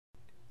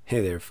Hey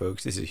there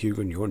folks, this is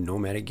Hyugren, your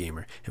nomadic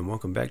gamer, and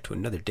welcome back to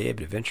another day of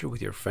adventure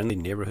with your friendly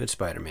neighborhood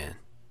Spider-Man.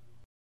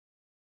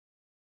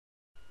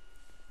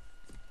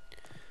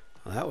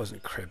 Well, that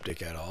wasn't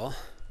cryptic at all.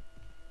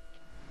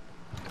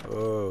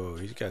 Oh,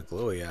 he's got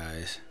glowy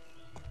eyes.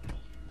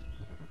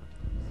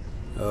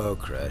 Oh,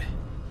 crud.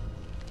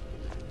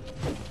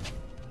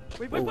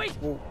 Wait!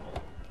 Whoa.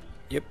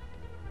 Yep,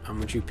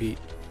 I'm with you, Pete.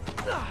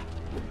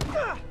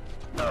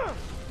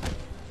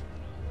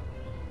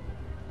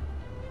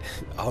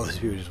 All those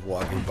people just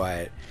walking by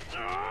it.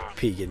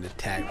 Pete getting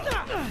attacked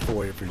by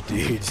 4 different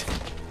dudes.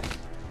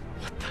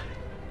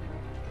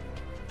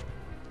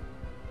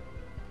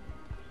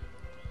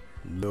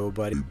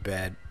 Nobody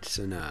bats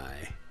an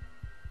eye.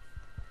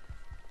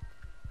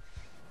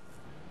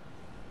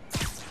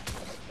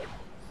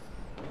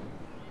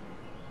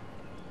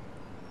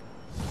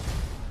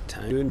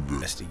 Time to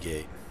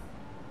investigate.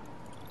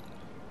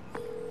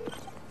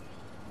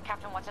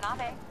 Captain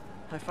Watanabe,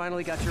 I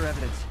finally got your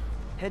evidence.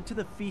 Head to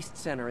the Feast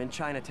Center in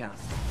Chinatown.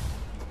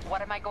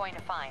 what am I going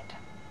to find?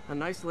 A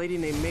nice lady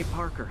named May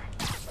Parker.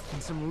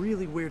 And some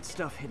really weird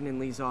stuff hidden in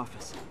Lee's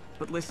office.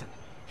 But listen,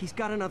 he's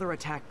got another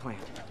attack planned.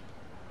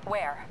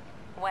 Where?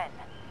 When?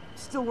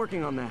 Still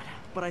working on that,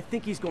 but I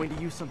think he's going to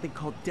use something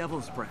called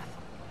Devil's Breath.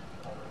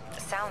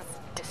 Sounds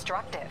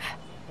destructive.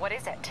 What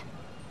is it?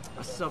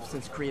 A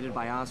substance created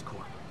by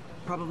Oscorp.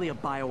 Probably a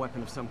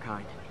bioweapon of some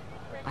kind.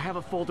 I have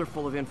a folder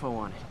full of info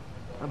on it.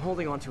 I'm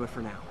holding on to it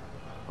for now.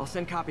 I'll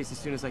send copies as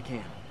soon as I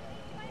can.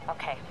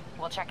 Okay,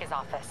 we'll check his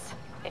office.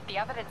 If the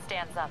evidence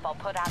stands up, I'll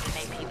put out an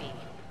APB.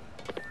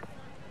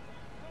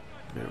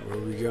 Now, where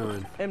are we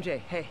going? MJ,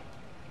 hey.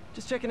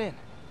 Just checking in.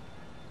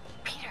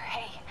 Peter,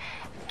 hey.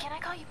 Can I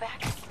call you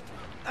back?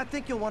 I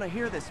think you'll want to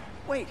hear this.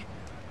 Wait,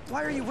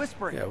 why are you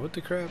whispering? Yeah, what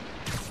the crap?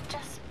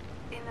 Just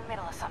in the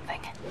middle of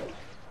something.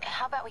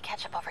 How about we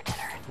catch up over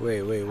dinner?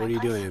 Wait, what are you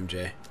doing,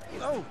 MJ?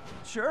 Oh,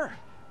 sure.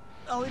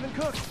 I'll even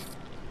cook.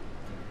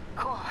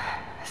 Cool.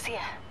 See ya.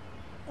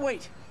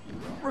 Wait,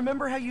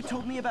 remember how you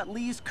told me about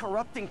Lee's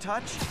corrupting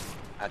touch?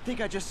 I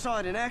think I just saw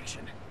it in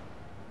action.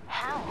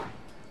 How?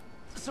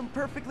 Some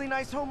perfectly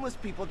nice homeless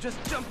people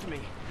just jumped me.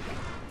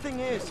 Thing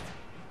is,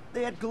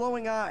 they had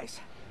glowing eyes.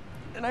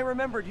 And I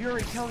remembered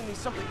Yuri telling me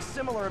something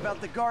similar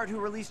about the guard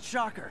who released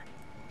Shocker.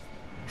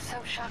 So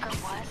Shocker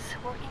was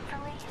working for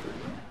Lee?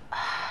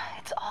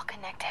 It's all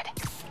connected.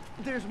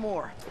 There's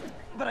more,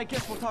 but I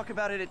guess we'll talk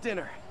about it at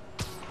dinner.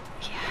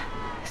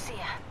 Yeah, see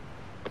ya.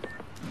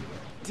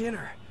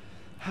 Dinner?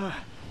 Huh.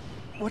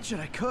 What should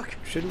I cook?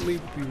 Shouldn't we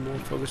be more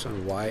focused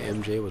on why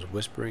MJ was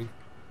whispering?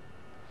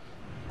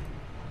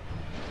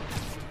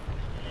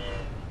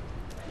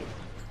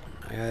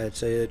 I gotta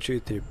tell you the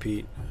truth here,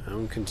 Pete.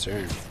 I'm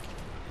concerned.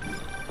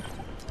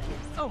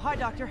 Oh, hi,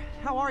 Doctor.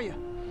 How are you?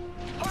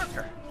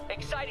 Parker!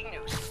 Exciting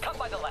news. Come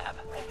by the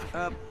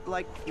lab.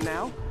 Like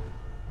now?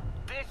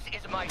 This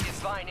is my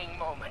defining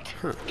moment.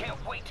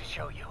 Can't wait to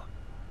show you.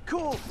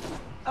 Cool.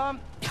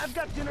 I've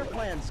got dinner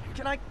plans.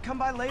 Can I come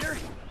by later?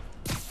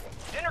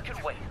 Dinner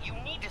can wait. You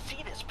need to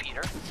see this,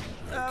 Peter.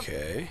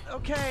 Okay.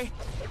 Okay.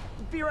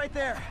 Be right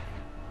there.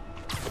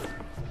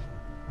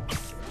 I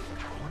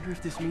wonder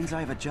if this means I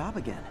have a job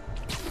again.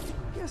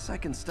 Guess I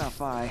can stop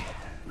by.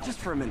 Just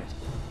for a minute.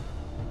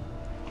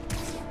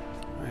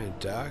 Alright,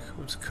 Doc.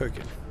 What's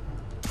cooking?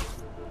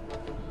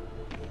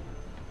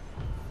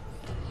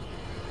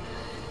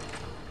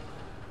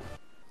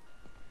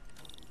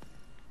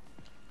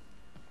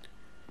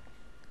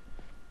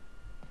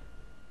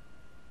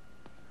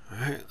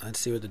 Alright, let's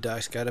see what the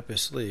Doc's got up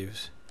his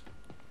sleeves.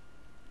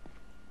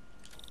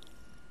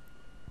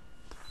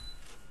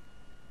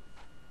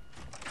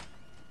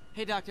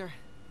 Hey, Doctor.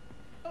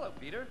 Hello,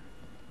 Peter.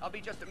 I'll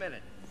be just a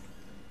minute.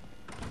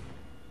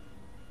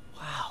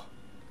 Wow.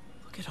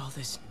 Look at all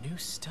this new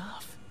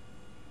stuff.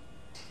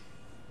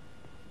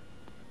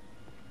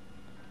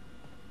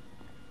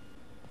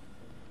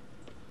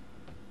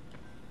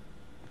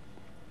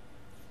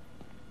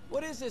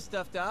 What is this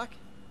stuff, Doc?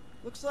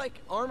 Looks like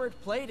armored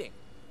plating.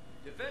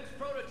 Defense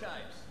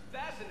prototypes.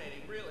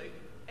 Fascinating, really.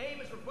 AIM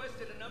has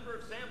requested a number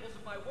of samples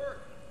of my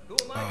work. Who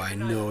am I Oh, to I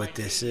deny know that what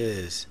my this genius?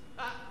 is.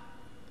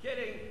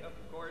 Kidding, of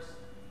course.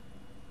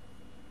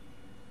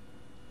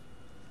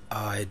 Oh,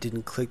 I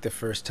didn't click the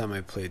first time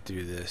I played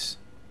through this.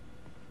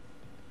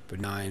 But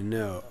now I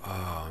know.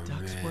 Oh,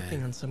 Doc's man.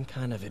 working on some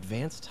kind of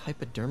advanced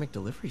hypodermic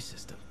delivery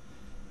system.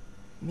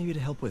 Maybe to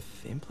help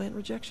with implant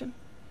rejection?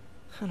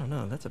 I don't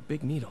know, that's a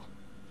big needle.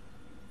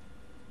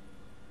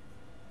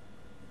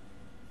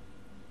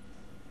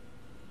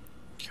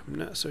 I'm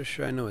not so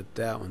sure I know what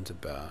that one's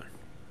about.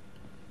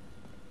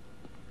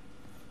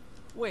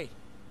 Wait,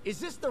 is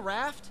this the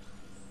raft?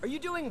 Are you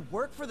doing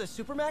work for the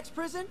Supermax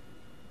prison?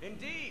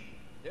 Indeed.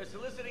 They're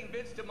soliciting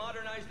bids to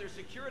modernize their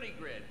security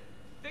grid.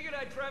 Figured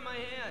I'd try my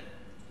hand.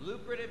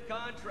 Lucrative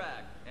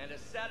contract, and a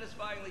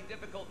satisfyingly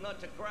difficult nut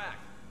to crack.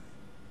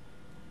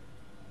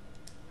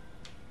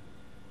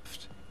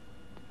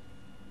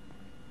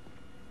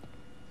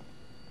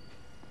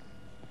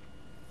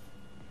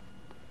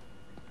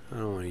 I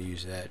don't want to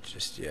use that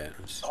just yet.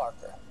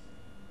 Parker,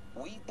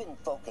 We've been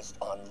focused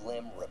on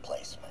limb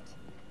replacement,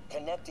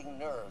 connecting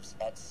nerves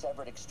at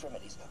severed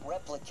extremities,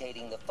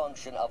 replicating the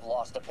function of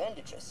lost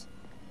appendages.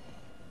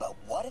 But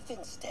what if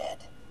instead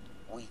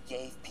we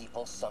gave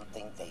people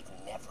something they've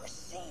never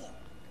seen?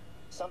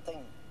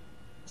 Something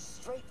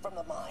straight from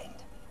the mind.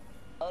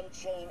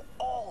 Unchain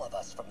all of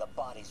us from the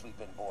bodies we've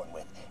been born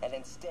with, and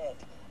instead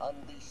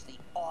unleash the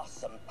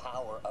awesome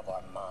power of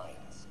our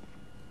minds.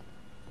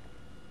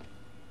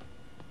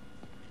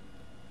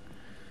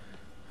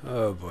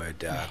 Oh boy,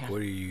 Doc, Man.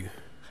 what are you...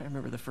 I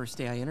remember the first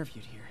day I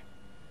interviewed here.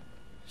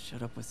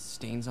 Showed up with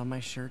stains on my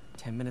shirt,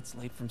 10 minutes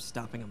late from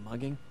stopping a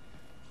mugging.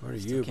 What are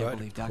Still you can't about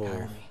believe to Doc pull?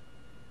 hired me.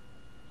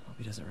 Hope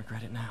he doesn't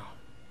regret it now.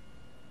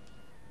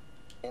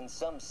 In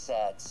some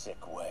sad,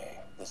 sick way,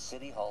 the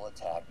City Hall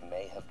attack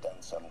may have done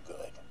some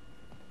good.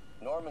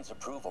 Norman's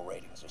approval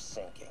ratings are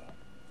sinking.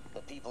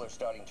 The people are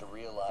starting to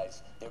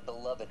realize their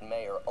beloved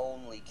mayor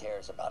only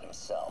cares about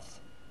himself.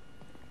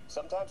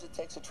 Sometimes it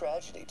takes a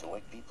tragedy to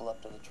wake people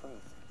up to the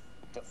truth.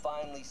 To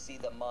finally see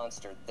the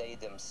monster they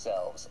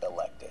themselves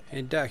elected.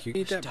 Hey, Doc, you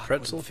eat that Doc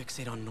pretzel? wouldn't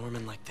fixate on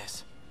Norman like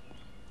this.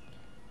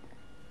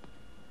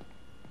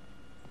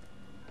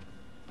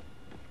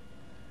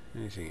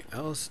 Anything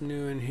else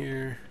new in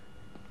here?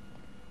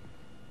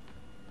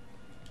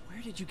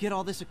 Where did you get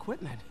all this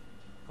equipment?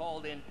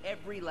 Called in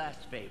every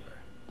last favor.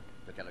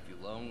 Took out a few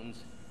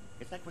loans.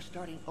 It's like we're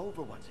starting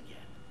over once again.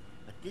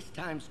 But this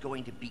time's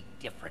going to be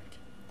different.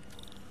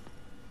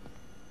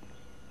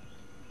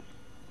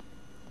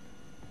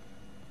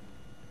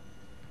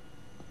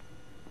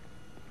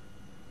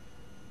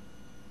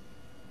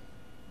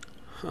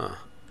 Huh.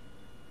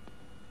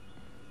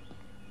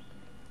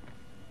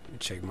 Let me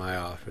check my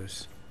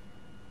office.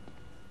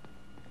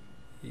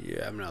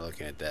 Yeah, I'm not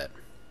looking at that.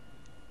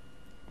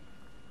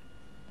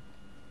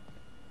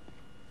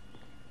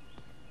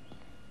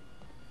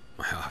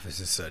 My office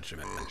is such a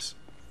mess.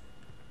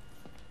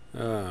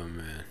 Oh,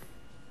 man.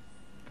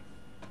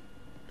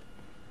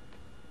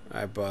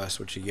 Alright, boss,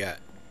 what you got?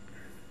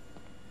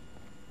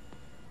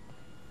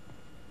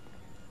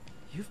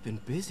 You've been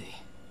busy.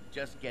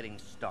 Just getting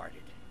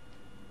started.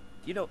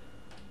 You know,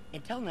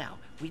 until now,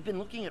 we've been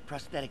looking at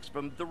prosthetics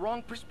from the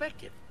wrong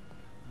perspective.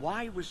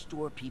 Why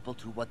restore people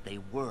to what they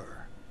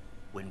were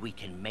when we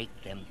can make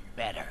them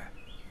better?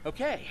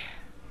 Okay,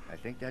 I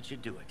think that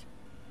should do it.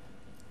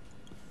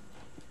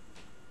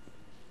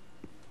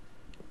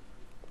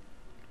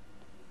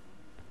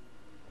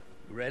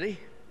 You ready?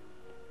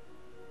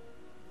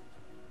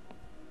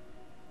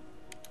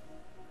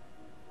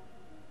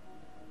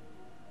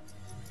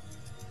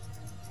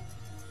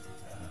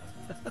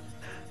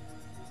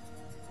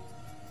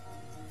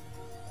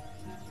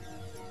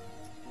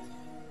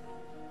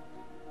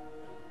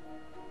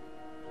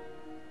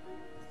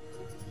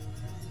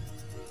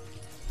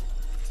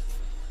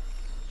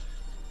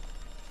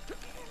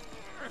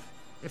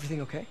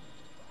 Everything okay?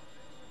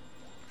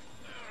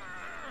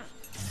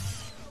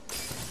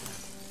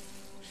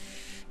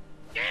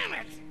 Damn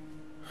it!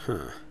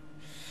 Huh.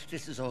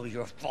 This is all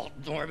your fault,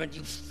 Norman,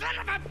 you son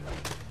of a...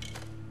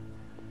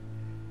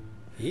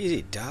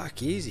 Easy,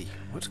 Doc, easy.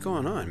 What's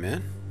going on,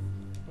 man?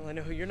 Well, I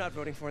know who you're not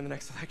voting for in the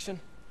next election.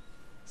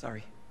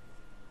 Sorry.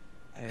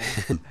 I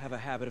have a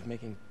habit of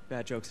making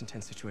bad jokes in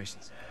tense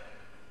situations.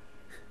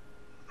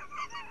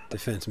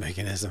 Defense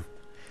mechanism.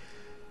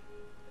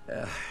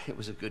 It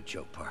was a good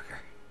joke, Parker.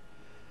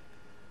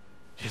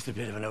 Just a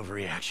bit of an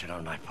overreaction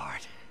on my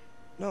part.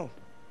 No,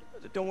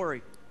 don't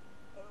worry.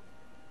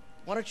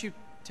 Why don't you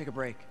take a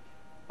break?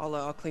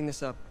 I'll clean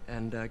this up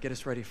and get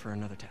us ready for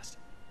another test.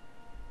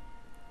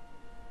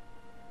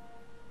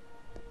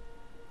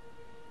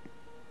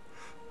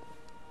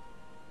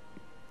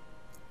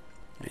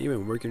 You've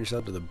been working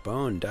yourself to the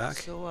bone, Doc.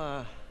 So,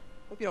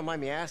 hope you don't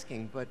mind me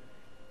asking, but it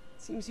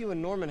seems you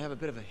and Norman have a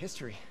bit of a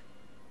history.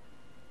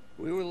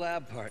 We were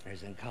lab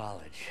partners in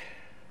college.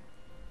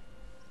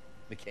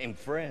 Became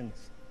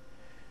friends.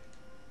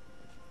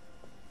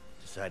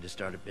 Decided to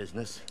start a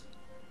business.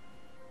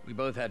 We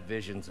both had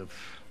visions of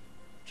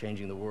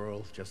changing the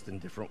world, just in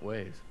different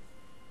ways.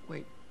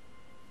 Wait,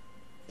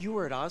 you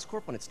were at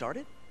Oscorp when it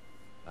started?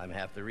 I'm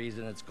half the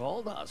reason it's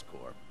called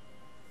Oscorp.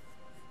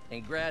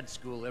 In grad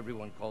school,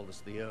 everyone called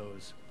us the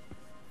O's.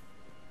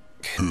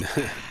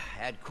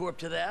 Add Corp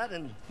to that,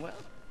 and, well,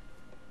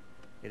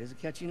 it is a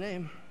catchy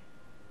name.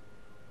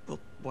 Well,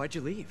 why'd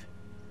you leave?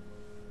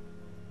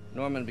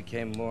 Norman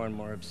became more and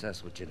more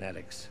obsessed with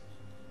genetics.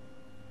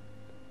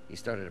 He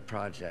started a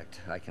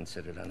project I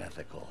considered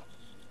unethical.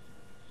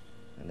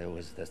 And there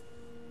was this...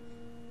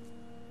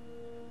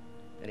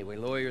 Anyway,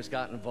 lawyers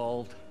got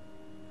involved.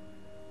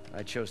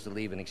 I chose to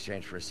leave in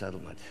exchange for a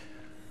settlement.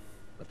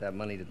 But that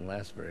money didn't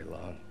last very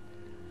long.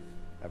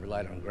 I've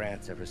relied on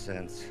grants ever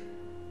since.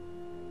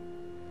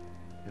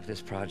 If this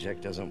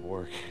project doesn't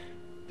work...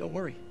 Don't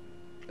worry,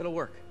 it'll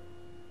work.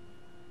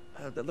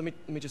 Let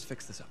me just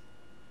fix this up.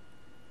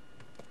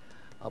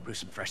 I'll brew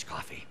some fresh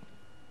coffee.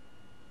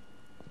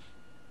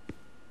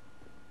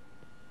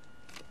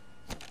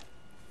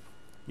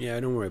 Yeah,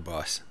 don't worry,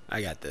 boss.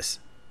 I got this.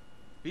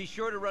 Be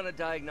sure to run a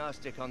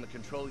diagnostic on the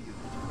control unit.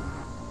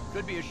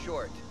 Could be a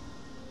short.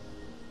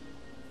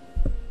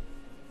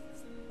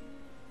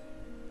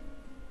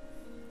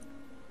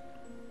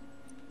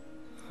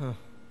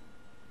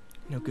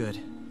 No good.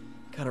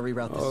 Gotta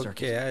reroute this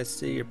circuit. Okay, I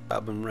see your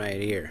problem right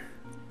here.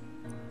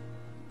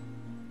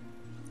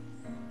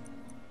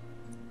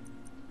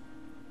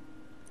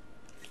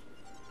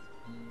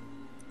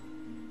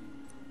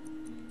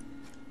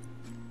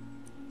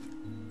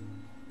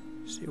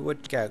 See what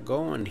you got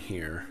going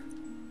here.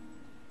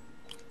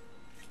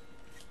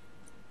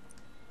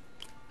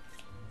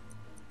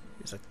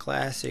 It's a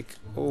classic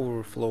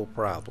overflow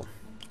problem.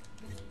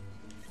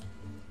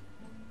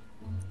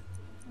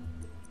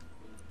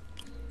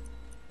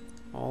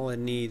 All it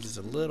needs is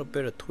a little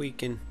bit of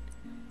tweaking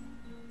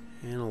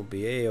and it'll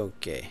be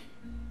a-okay.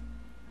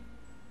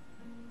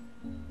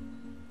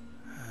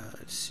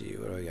 Let's see,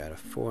 what do I got? A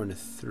 4 and a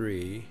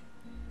 3.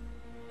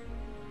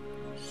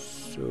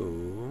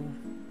 So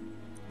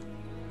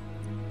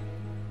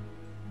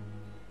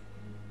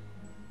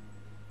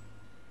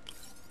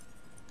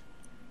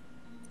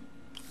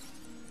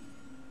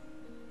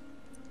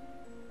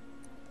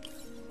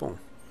boom.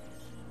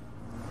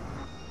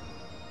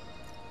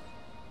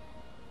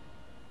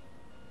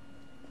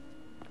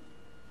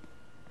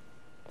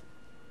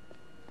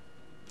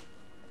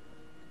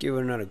 Give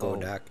it another go,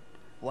 Doc.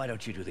 Why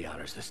don't you do the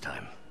honors this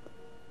time?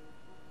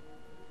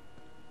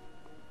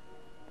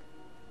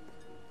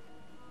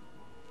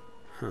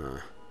 Huh.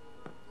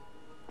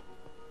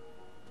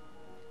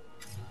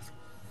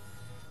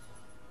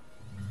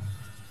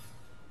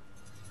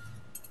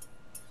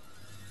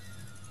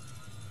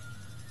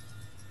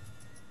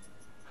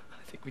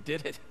 I think we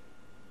did it.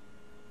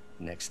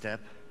 Next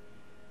step,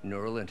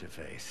 neural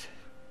interface.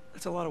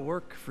 That's a lot of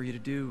work for you to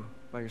do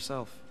by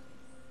yourself.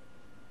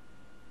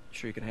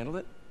 Sure you can handle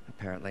it?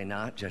 Apparently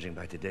not, judging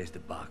by today's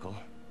debacle.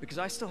 Because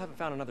I still haven't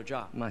found another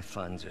job. My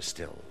funds are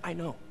still... I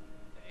know.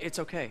 It's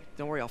okay.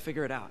 Don't worry, I'll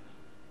figure it out.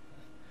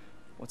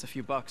 What's a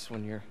few bucks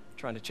when you're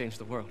trying to change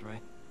the world,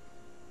 right?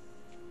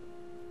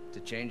 to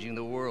changing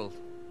the world.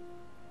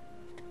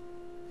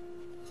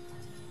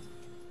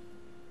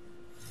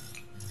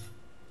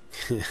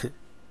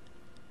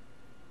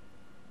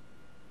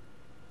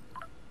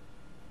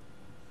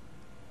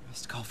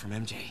 Missed call from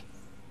MJ.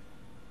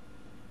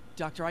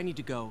 Doctor, I need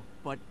to go,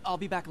 but I'll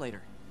be back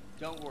later.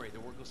 Don't worry, the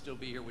work will still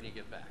be here when you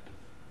get back.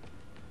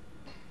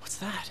 What's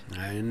that?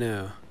 I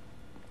know.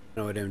 I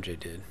know what MJ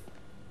did.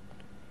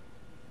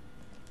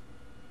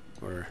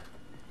 Or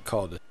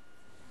called it.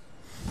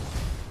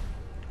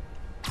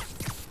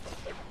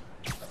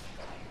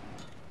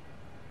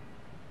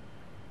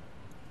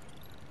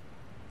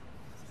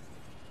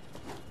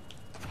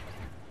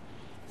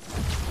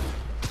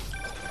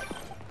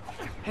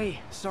 Hey,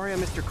 sorry I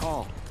missed your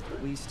call.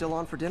 We still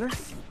on for dinner?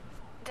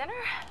 Dinner?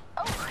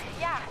 Oh,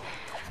 yeah.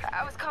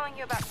 I was calling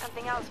you about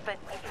something else, but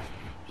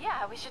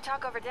yeah, we should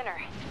talk over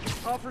dinner.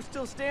 Offer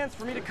still stands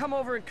for me to come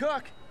over and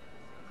cook.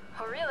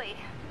 Oh, really?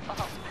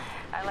 Well,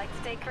 I like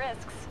to take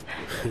risks.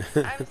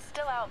 I'm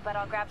still out, but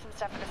I'll grab some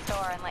stuff at the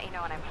store and let you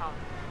know when I'm home.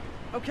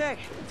 Okay,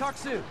 talk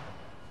soon.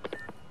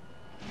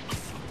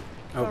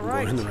 Oh, All we're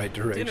right. going in the right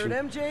direction. Dinner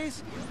at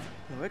MJ's.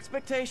 No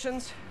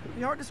expectations. It'd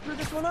be hard to screw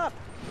this one up.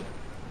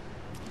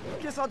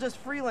 Guess I'll just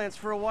freelance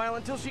for a while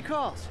until she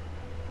calls.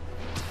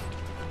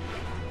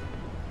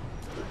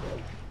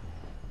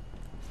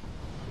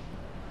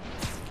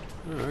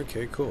 Oh,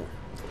 okay, cool.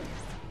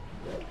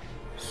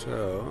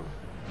 So,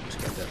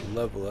 just got that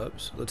level up.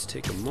 So let's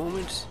take a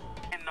moment.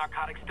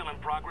 Narcotics still in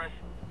progress.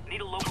 Need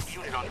a local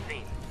unit on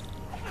scene.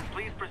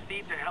 Please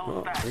proceed to Hell's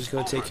Well, Back. we're just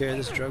gonna take care of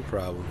this drug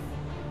problem.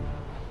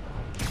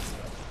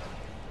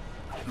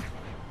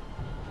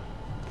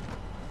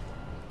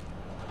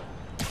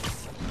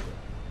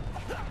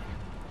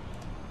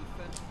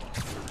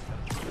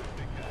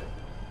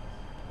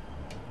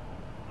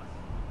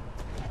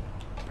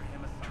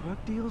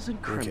 Drug deals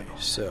and criminals. Okay,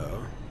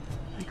 so.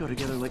 They go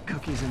together like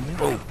cookies and milk.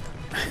 Boom.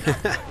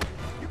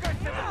 You guys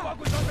said the bug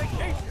was on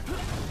vacation.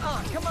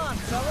 Oh, come on,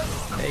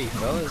 fellas. Hey,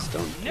 fellas,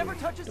 don't Never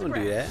touches the do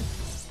ground. that.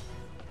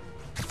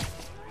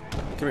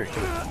 Come here,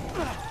 come here.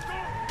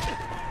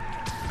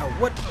 Oh,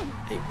 what?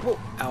 Hey, whoa,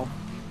 ow.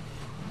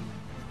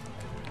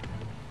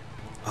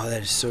 Oh,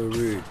 that is so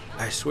rude.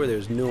 I swear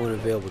there's no one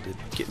available to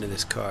get into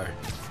this car.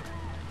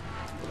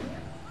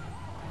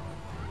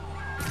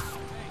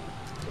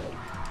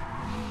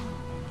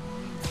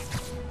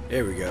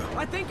 There we go.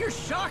 I think your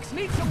shocks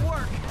need some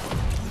work.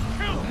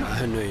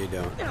 I know you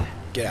don't.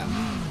 Get out.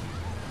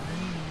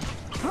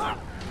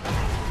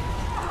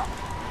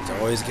 There's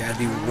always got to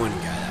be one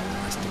guy that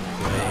wants to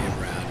play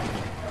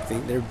around.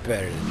 Think they're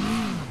better than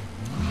me.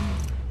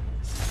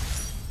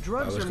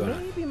 Drugs what's are going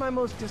on? maybe my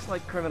most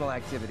disliked criminal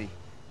activity.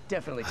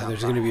 Definitely top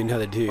There's five. going to be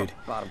another dude.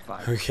 Bottom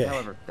five. Okay.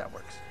 However, that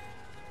works.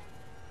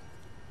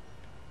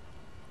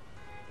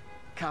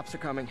 Cops are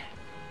coming.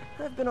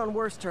 I've been on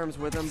worse terms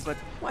with them, but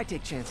why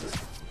take chances?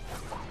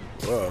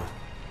 Whoa.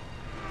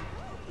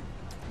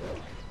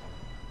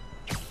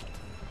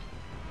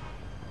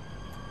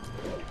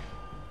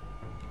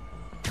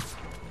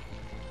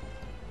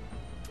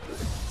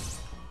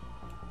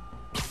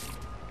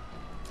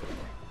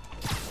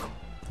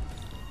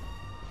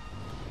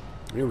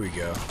 Here we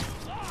go.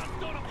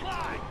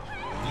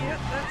 Yep,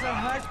 that's a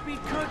high-speed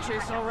car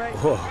chase, all right.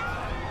 Whoa.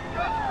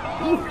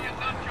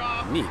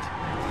 Ooh. Neat.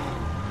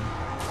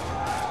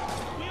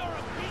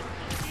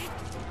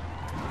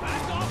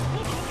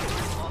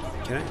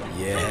 Can I?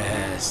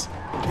 Yes.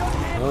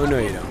 Oh, no,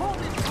 you don't. Pull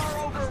this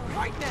car over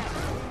right now.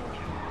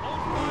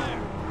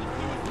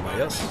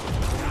 Anybody else?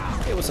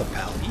 Hey, what's up,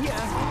 pal? Yeah.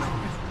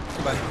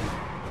 Goodbye.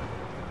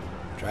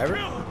 Driver?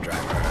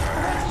 Driver.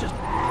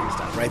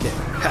 Stop right there.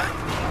 Ha.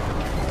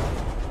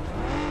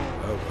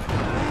 Oh,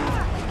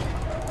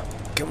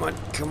 boy. Come on,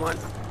 come on.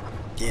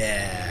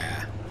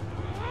 Yeah.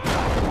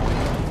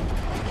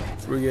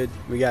 We're good.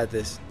 We got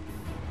this.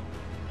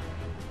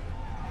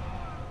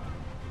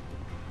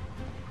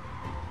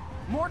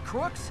 More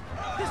crooks?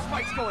 This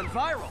fight's going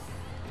viral.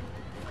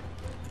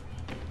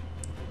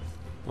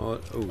 Oh,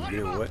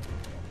 you know what?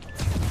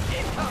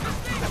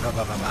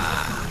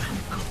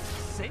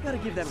 They gotta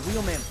give that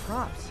wheelman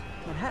props.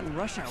 Manhattan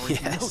rush hour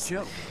is no Yes.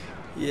 joke.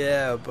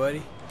 Yeah,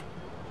 buddy.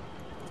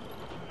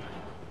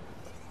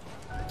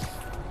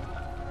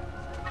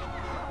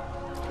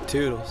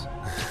 Toodles.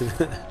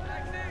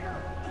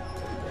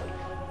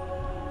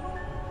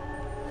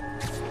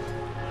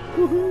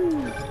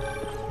 Woohoo!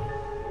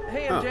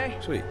 Hey, Oh,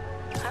 MJ. sweet.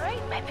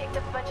 Alright, I picked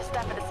up a bunch of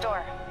stuff at the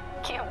store.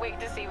 Can't wait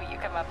to see what you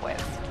come up with.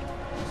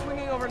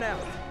 Swinging over now.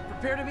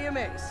 Prepare to be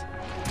amazed.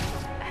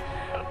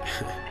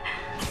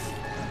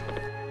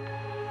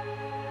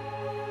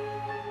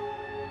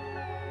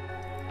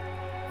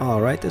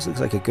 Alright, this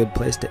looks like a good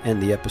place to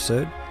end the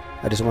episode.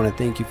 I just want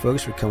to thank you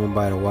folks for coming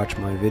by to watch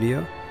my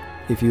video.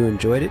 If you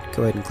enjoyed it,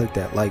 go ahead and click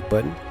that like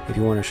button. If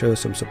you want to show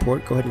some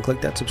support, go ahead and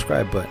click that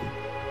subscribe button.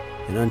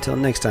 And until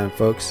next time,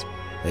 folks,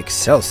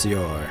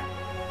 Excelsior!